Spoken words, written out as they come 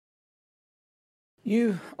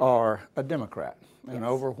You are a Democrat in an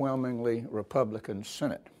Yes. overwhelmingly Republican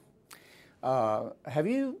Senate. Have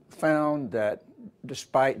you found that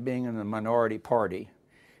despite being in the minority party,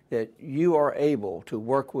 that you are able to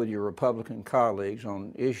work with your Republican colleagues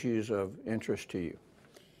on issues of interest to you?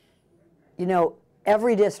 You know,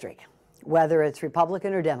 every district, whether it's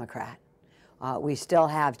Republican or Democrat, we still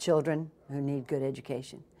have children who need good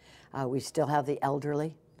education. We still have the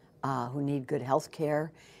elderly who need good health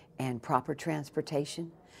care and proper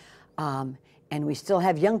transportation. And we still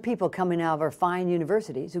have young people coming out of our fine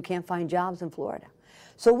universities who can't find jobs in Florida.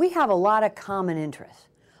 So we have a lot of common interests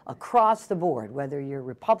across the board, whether you're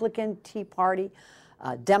Republican, Tea Party,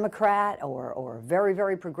 Democrat, or very,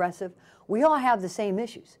 very progressive. We all have the same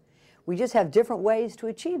issues. We just have different ways to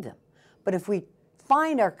achieve them. But if we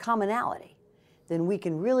find our commonality, then we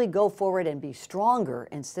can really go forward and be stronger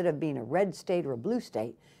instead of being a red state or a blue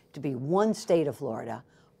state, to be one state of Florida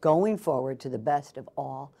going forward to the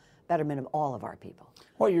betterment of all of our people.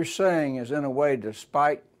 What you're saying is, in a way,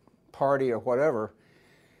 despite party or whatever,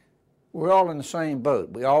 we're all in the same boat.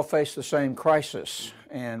 We all face the same crisis,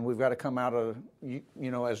 and we've got to come out of, you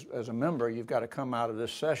know, as a member, you've got to come out of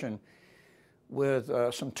this session with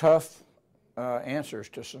some tough answers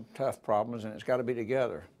to some tough problems, and it's got to be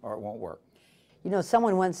together or it won't work. You know,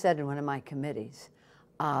 someone once said in one of my committees,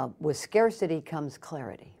 with scarcity comes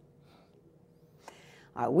clarity.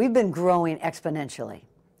 We've been growing exponentially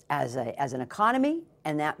as an economy,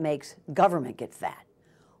 and that makes government get fat.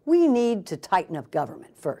 We need to tighten up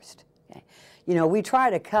government first. Okay? You know, we try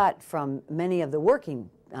to cut from many of the working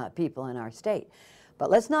people in our state, but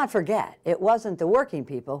let's not forget, it wasn't the working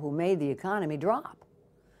people who made the economy drop.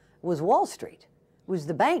 It was Wall Street. It was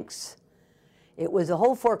the banks. It was the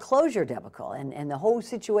whole foreclosure debacle and the whole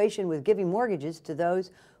situation with giving mortgages to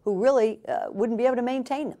those who really wouldn't be able to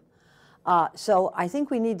maintain them. So I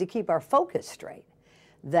think we need to keep our focus straight,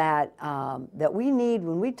 that we need,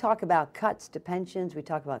 when we talk about cuts to pensions, we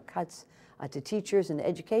talk about cuts to teachers and to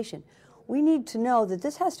education, we need to know that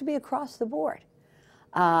this has to be across the board.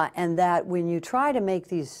 And that when you try to make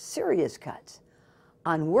these serious cuts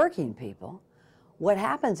on working people, what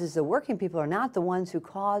happens is the working people are not the ones who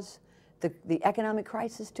cause the economic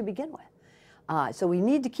crisis to begin with. So we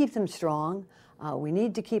need to keep them strong. We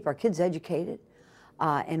need to keep our kids educated.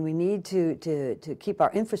 And we need to keep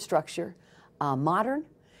our infrastructure modern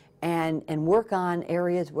and work on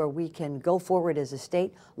areas where we can go forward as a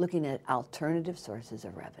state looking at alternative sources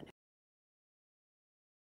of revenue.